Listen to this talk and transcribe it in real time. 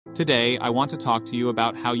Today, I want to talk to you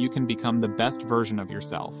about how you can become the best version of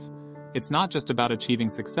yourself. It's not just about achieving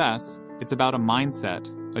success, it's about a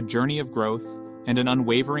mindset, a journey of growth, and an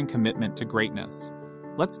unwavering commitment to greatness.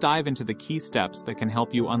 Let's dive into the key steps that can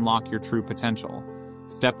help you unlock your true potential.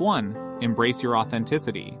 Step 1. Embrace your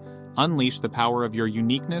authenticity. Unleash the power of your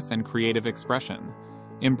uniqueness and creative expression.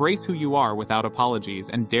 Embrace who you are without apologies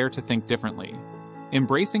and dare to think differently.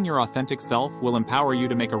 Embracing your authentic self will empower you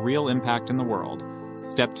to make a real impact in the world.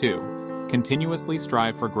 Step 2. Continuously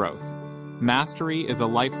strive for growth. Mastery is a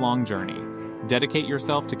lifelong journey. Dedicate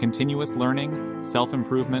yourself to continuous learning,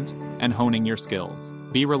 self-improvement, and honing your skills.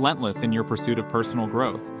 Be relentless in your pursuit of personal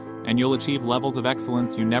growth, and you'll achieve levels of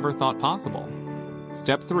excellence you never thought possible.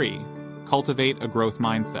 Step 3. Cultivate a growth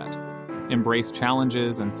mindset. Embrace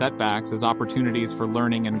challenges and setbacks as opportunities for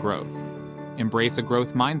learning and growth. Embrace a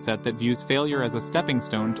growth mindset that views failure as a stepping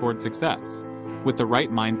stone toward success. With the right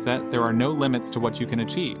mindset, there are no limits to what you can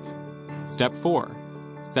achieve. Step 4.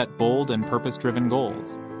 Set bold and purpose-driven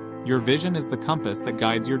goals. Your vision is the compass that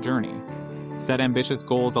guides your journey. Set ambitious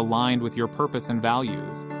goals aligned with your purpose and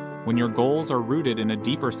values. When your goals are rooted in a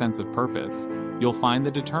deeper sense of purpose, you'll find the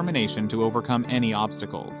determination to overcome any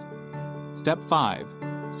obstacles. Step 5.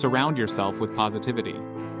 Surround yourself with positivity.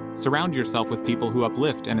 Surround yourself with people who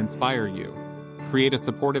uplift and inspire you. Create a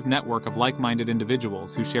supportive network of like-minded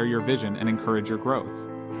individuals who share your vision and encourage your growth.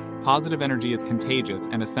 Positive energy is contagious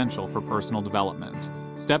and essential for personal development.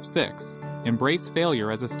 Step 6. Embrace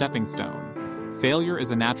failure as a stepping stone. Failure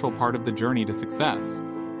is a natural part of the journey to success.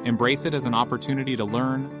 Embrace it as an opportunity to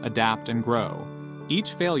learn, adapt, and grow.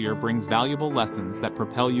 Each failure brings valuable lessons that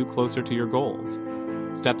propel you closer to your goals.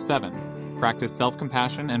 Step 7. Practice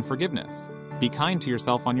self-compassion and forgiveness. Be kind to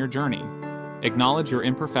yourself on your journey. Acknowledge your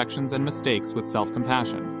imperfections and mistakes with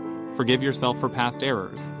self-compassion. Forgive yourself for past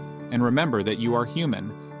errors. And remember that you are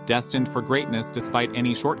human, destined for greatness despite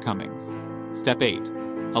any shortcomings. Step 8.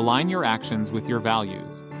 Align your actions with your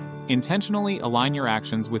values. Intentionally align your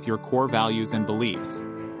actions with your core values and beliefs.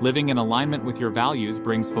 Living in alignment with your values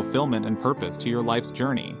brings fulfillment and purpose to your life's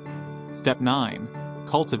journey. Step 9.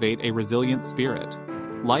 Cultivate a resilient spirit.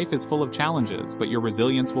 Life is full of challenges, but your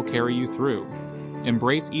resilience will carry you through.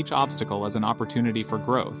 Embrace each obstacle as an opportunity for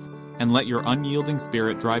growth, and let your unyielding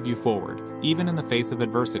spirit drive you forward, even in the face of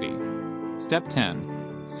adversity. Step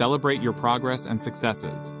 10. Celebrate your progress and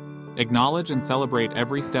successes. Acknowledge and celebrate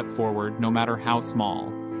every step forward, no matter how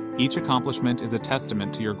small. Each accomplishment is a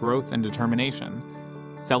testament to your growth and determination.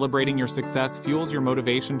 Celebrating your success fuels your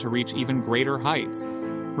motivation to reach even greater heights.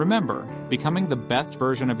 Remember, becoming the best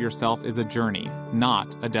version of yourself is a journey,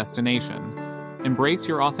 not a destination. Embrace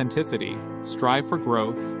your authenticity, strive for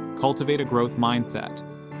growth, cultivate a growth mindset,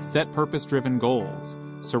 set purpose-driven goals,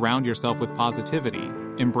 surround yourself with positivity,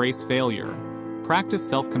 embrace failure, practice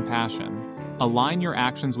self-compassion, align your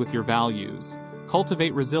actions with your values,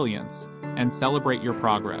 cultivate resilience, and celebrate your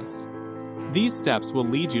progress. These steps will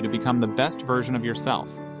lead you to become the best version of yourself.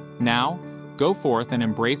 Now, go forth and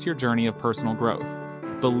embrace your journey of personal growth.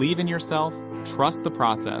 Believe in yourself, trust the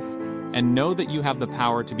process, and know that you have the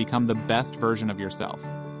power to become the best version of yourself.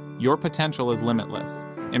 Your potential is limitless.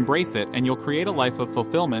 Embrace it, and you'll create a life of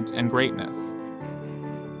fulfillment and greatness.